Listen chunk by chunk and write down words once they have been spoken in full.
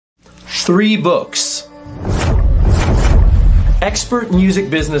3 books. Expert music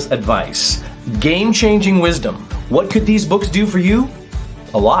business advice. Game-changing wisdom. What could these books do for you?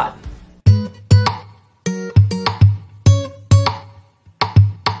 A lot.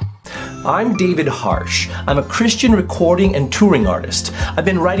 I'm David Harsh. I'm a Christian recording and touring artist. I've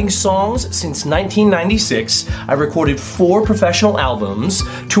been writing songs since 1996. I recorded 4 professional albums,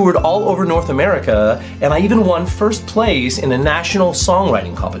 toured all over North America, and I even won first place in a national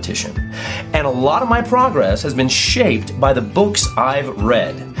songwriting competition. And a lot of my progress has been shaped by the books I've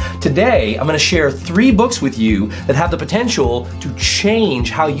read. Today, I'm going to share 3 books with you that have the potential to change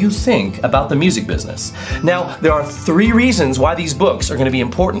how you think about the music business. Now, there are 3 reasons why these books are going to be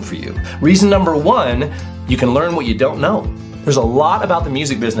important for you. Reason number 1, you can learn what you don't know. There's a lot about the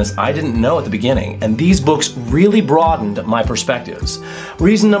music business I didn't know at the beginning, and these books really broadened my perspectives.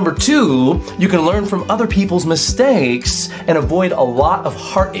 Reason number 2, you can learn from other people's mistakes and avoid a lot of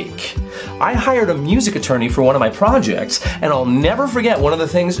heartache. I hired a music attorney for one of my projects, and I'll never forget one of the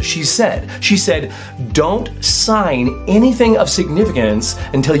things she said. She said, "Don't sign anything of significance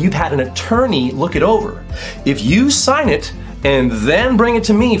until you've had an attorney look it over. If you sign it and then bring it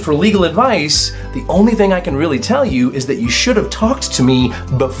to me for legal advice, the only thing I can really tell you is that you should have talked to me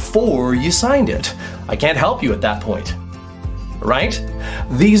before you signed it. I can't help you at that point." Right?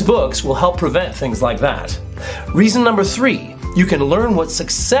 These books will help prevent things like that. Reason number 3, you can learn what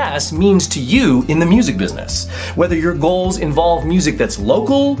success means to you in the music business. Whether your goals involve music that's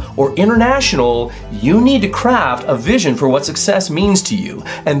local or international, you need to craft a vision for what success means to you,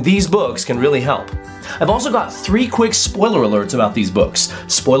 and these books can really help. I've also got 3 quick spoiler alerts about these books.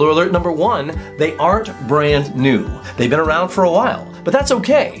 Spoiler alert number 1, they aren't brand new. They've been around for a while, but that's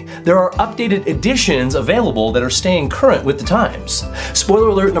okay. There are updated editions available that are staying current with the times. Spoiler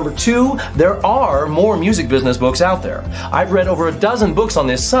alert number 2, there are more music business books out there. I've read over a dozen books on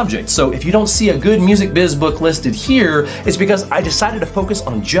this subject, so if you don't see a good music biz book listed here, it's because I decided to focus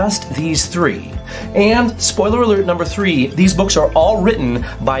on just these 3. And spoiler alert number 3, these books are all written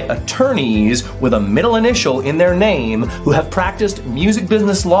by attorneys with a middle initial in their name who have practiced music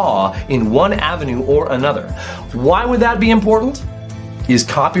business law in one avenue or another. Why would that be important? Is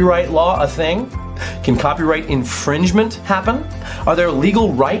copyright law a thing? Can copyright infringement happen? Are there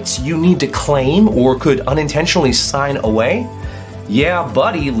legal rights you need to claim or could unintentionally sign away? Yeah,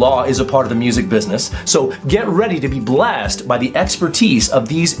 buddy, law is a part of the music business, so get ready to be blessed by the expertise of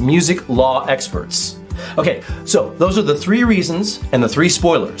these music law experts. Okay, so those are the 3 reasons and the 3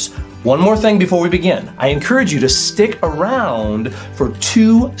 spoilers. One more thing before we begin. I encourage you to stick around for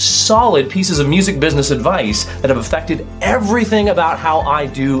 2 solid pieces of music business advice that have affected everything about how I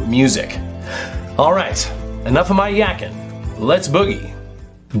do music. All right, enough of my yakking. Let's boogie.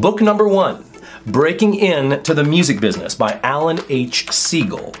 Book number 1. Breaking Into the Music Business by Alan H.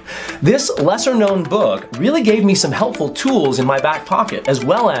 Siegel. This lesser-known book really gave me some helpful tools in my back pocket, as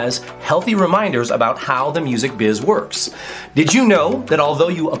well as healthy reminders about how the music biz works. Did you know that although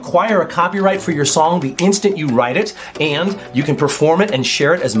you acquire a copyright for your song the instant you write it, and you can perform it and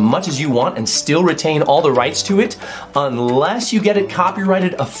share it as much as you want and still retain all the rights to it, unless you get it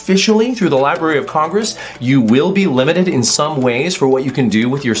copyrighted officially through the Library of Congress, you will be limited in some ways for what you can do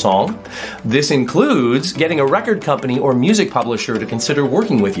with your song? This includes getting a record company or music publisher to consider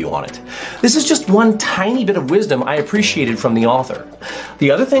working with you on it. This is just one tiny bit of wisdom I appreciated from the author.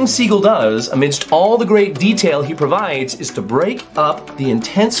 The other thing Siegel does, amidst all the great detail he provides, is to break up the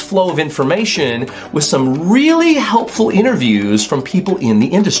intense flow of information with some really helpful interviews from people in the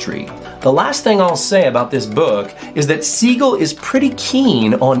industry. The last thing I'll say about this book is that Siegel is pretty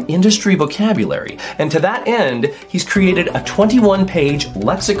keen on industry vocabulary, and to that end, he's created a 21-page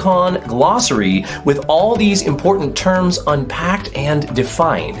lexicon glossary with all these important terms unpacked and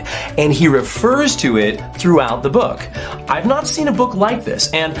defined, and he refers to it throughout the book. I've not seen a book like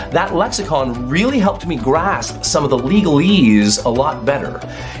this, and that lexicon really helped me grasp some of the legalese a lot better.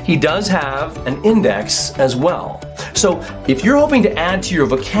 He does have an index as well. So if you're hoping to add to your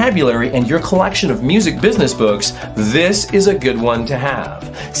vocabulary and your collection of music business books, this is a good one to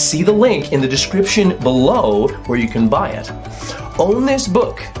have. See the link in the description below where you can buy it. Own this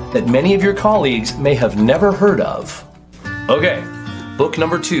book that many of your colleagues may have never heard of. Okay, book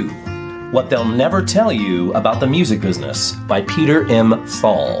number 2, What They'll Never Tell You About the Music Business by Peter M.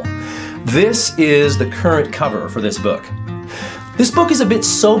 Thal. This is the current cover for this book. This book is a bit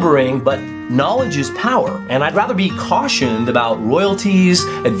sobering, but knowledge is power, and I'd rather be cautioned about royalties,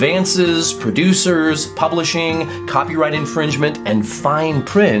 advances, producers, publishing, copyright infringement, and fine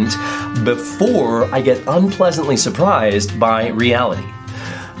print before I get unpleasantly surprised by reality.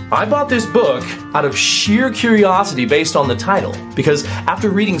 I bought this book out of sheer curiosity based on the title, because after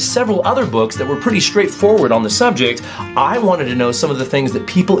reading several other books that were pretty straightforward on the subject, I wanted to know some of the things that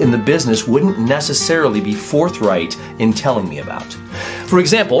people in the business wouldn't necessarily be forthright in telling me about. For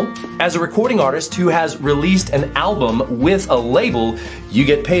example, as a recording artist who has released an album with a label, you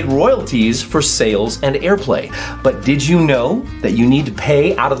get paid royalties for sales and airplay. But did you know that you need to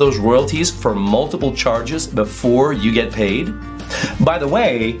pay out of those royalties for multiple charges before you get paid? By the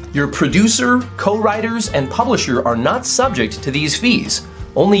way, your producer, co-writers, and publisher are not subject to these fees.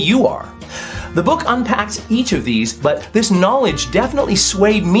 Only you are. The book unpacks each of these, but this knowledge definitely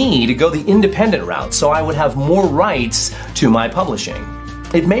swayed me to go the independent route so I would have more rights to my publishing.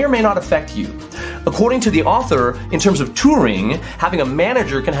 It may or may not affect you. According to the author, in terms of touring, having a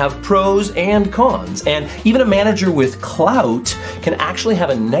manager can have pros and cons, and even a manager with clout can actually have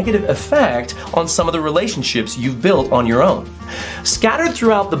a negative effect on some of the relationships you've built on your own. Scattered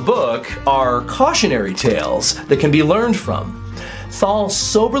throughout the book are cautionary tales that can be learned from. Thal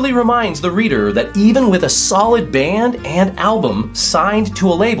soberly reminds the reader that even with a solid band and album signed to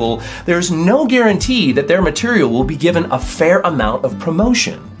a label, there's no guarantee that their material will be given a fair amount of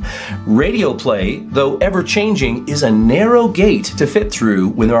promotion. Radio play, though ever-changing, is a narrow gate to fit through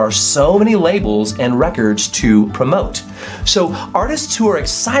when there are so many labels and records to promote. So artists who are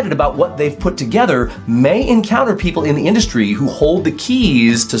excited about what they've put together may encounter people in the industry who hold the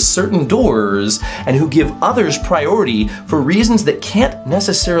keys to certain doors and who give others priority for reasons that can't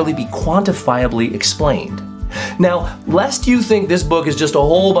necessarily be quantifiably explained. Now, lest you think this book is just a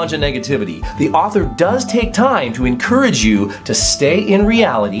whole bunch of negativity, the author does take time to encourage you to stay in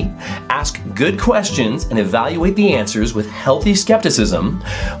reality, ask good questions and evaluate the answers with healthy skepticism,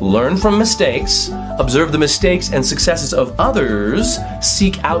 learn from mistakes, observe the mistakes and successes of others,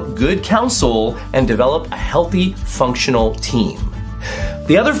 seek out good counsel, and develop a healthy, functional team.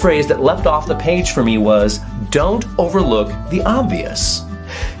 The other phrase that leapt off the page for me was, "Don't overlook the obvious."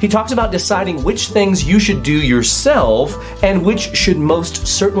 He talks about deciding which things you should do yourself and which should most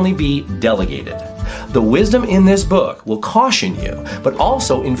certainly be delegated. The wisdom in this book will caution you, but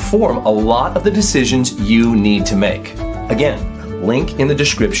also inform a lot of the decisions you need to make. Again, link in the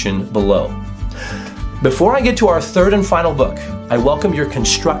description below. Before I get to our third and final book, I welcome your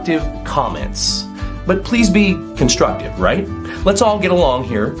constructive comments. But please be constructive, right? Let's all get along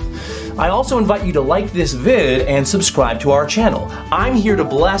here. I also invite you to like this vid and subscribe to our channel. I'm here to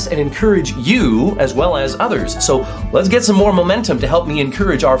bless and encourage you as well as others. So let's get some more momentum to help me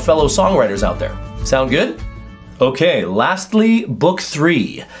encourage our fellow songwriters out there. Sound good? Okay, lastly, book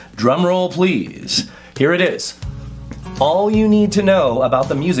 3. Drum roll, please. Here it is. All You Need to Know About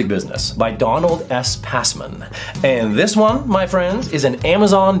the Music Business by Donald S. Passman. And this one, my friends, is an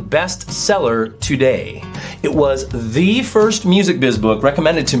Amazon bestseller today. It was the first music biz book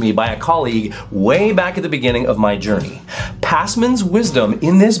recommended to me by a colleague way back at the beginning of my journey. Passman's wisdom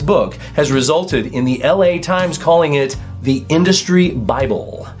in this book has resulted in the LA Times calling it the industry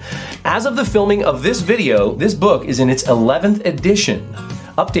Bible. As of the filming of this video, this book is in its 11th edition.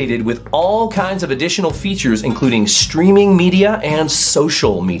 Updated with all kinds of additional features including streaming media and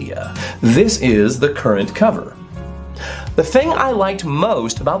social media. This is the current cover. The thing I liked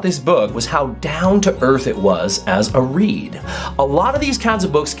most about this book was how down to earth it was as a read. A lot of these kinds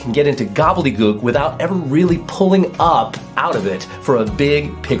of books can get into gobbledygook without ever really pulling up out of it for a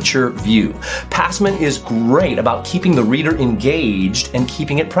big picture view. Passman is great about keeping the reader engaged and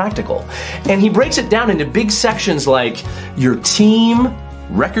keeping it practical. And he breaks it down into big sections like your team,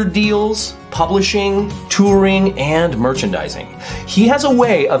 record deals, publishing, touring, and merchandising. He has a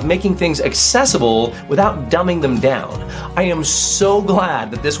way of making things accessible without dumbing them down. I am so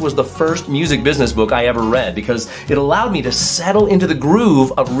glad that this was the first music business book I ever read because it allowed me to settle into the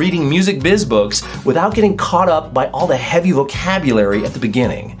groove of reading music biz books without getting caught up by all the heavy vocabulary at the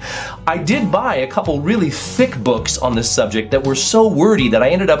beginning. I did buy a couple really thick books on this subject that were so wordy that I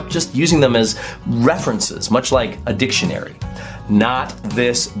ended up just using them as references, much like a dictionary. Not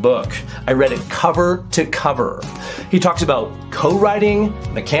this book. I read it cover to cover. He talks about co-writing,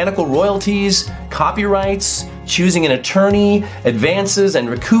 mechanical royalties, copyrights, choosing an attorney, advances and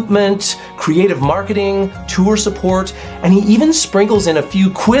recoupment, creative marketing, tour support, and he even sprinkles in a few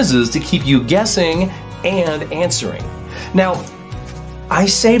quizzes to keep you guessing and answering. Now, I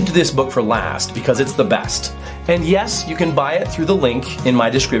saved this book for last because it's the best. And yes, you can buy it through the link in my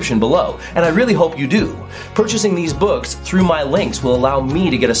description below, and I really hope you do. Purchasing these books through my links will allow me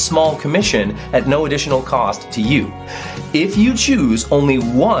to get a small commission at no additional cost to you. If you choose only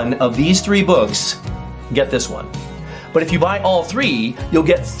one of these 3 books, get this one. But if you buy all 3, you'll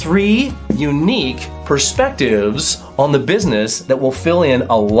get 3 unique perspectives on the business that will fill in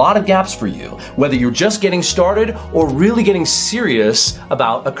a lot of gaps for you, whether you're just getting started or really getting serious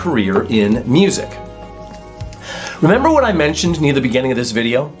about a career in music. Remember what I mentioned near the beginning of this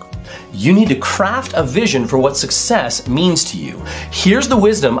video? You need to craft a vision for what success means to you. Here's the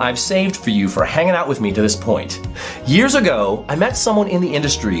wisdom I've saved for you for hanging out with me to this point. Years ago, I met someone in the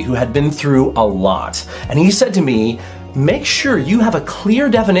industry who had been through a lot, and he said to me, make sure you have a clear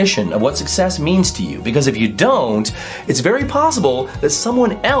definition of what success means to you, because if you don't, it's very possible that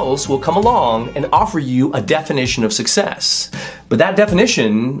someone else will come along and offer you a definition of success. But that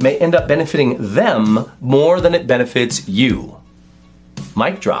definition may end up benefiting them more than it benefits you.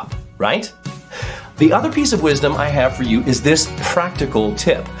 Mic drop, right? The other piece of wisdom I have for you is this practical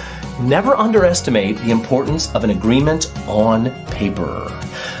tip. Never underestimate the importance of an agreement on paper.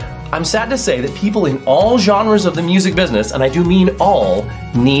 I'm sad to say that people in all genres of the music business, and I do mean all,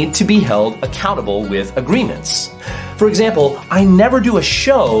 need to be held accountable with agreements. For example, I never do a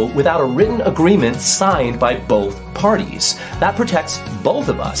show without a written agreement signed by both parties. That protects both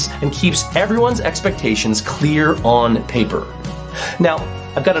of us and keeps everyone's expectations clear on paper. Now,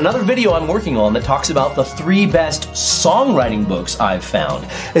 I've got another video I'm working on that talks about the 3 best songwriting books I've found,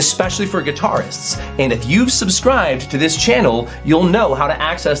 especially for guitarists. And if you've subscribed to this channel, you'll know how to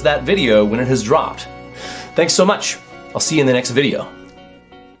access that video when it has dropped. Thanks so much. I'll see you in the next video.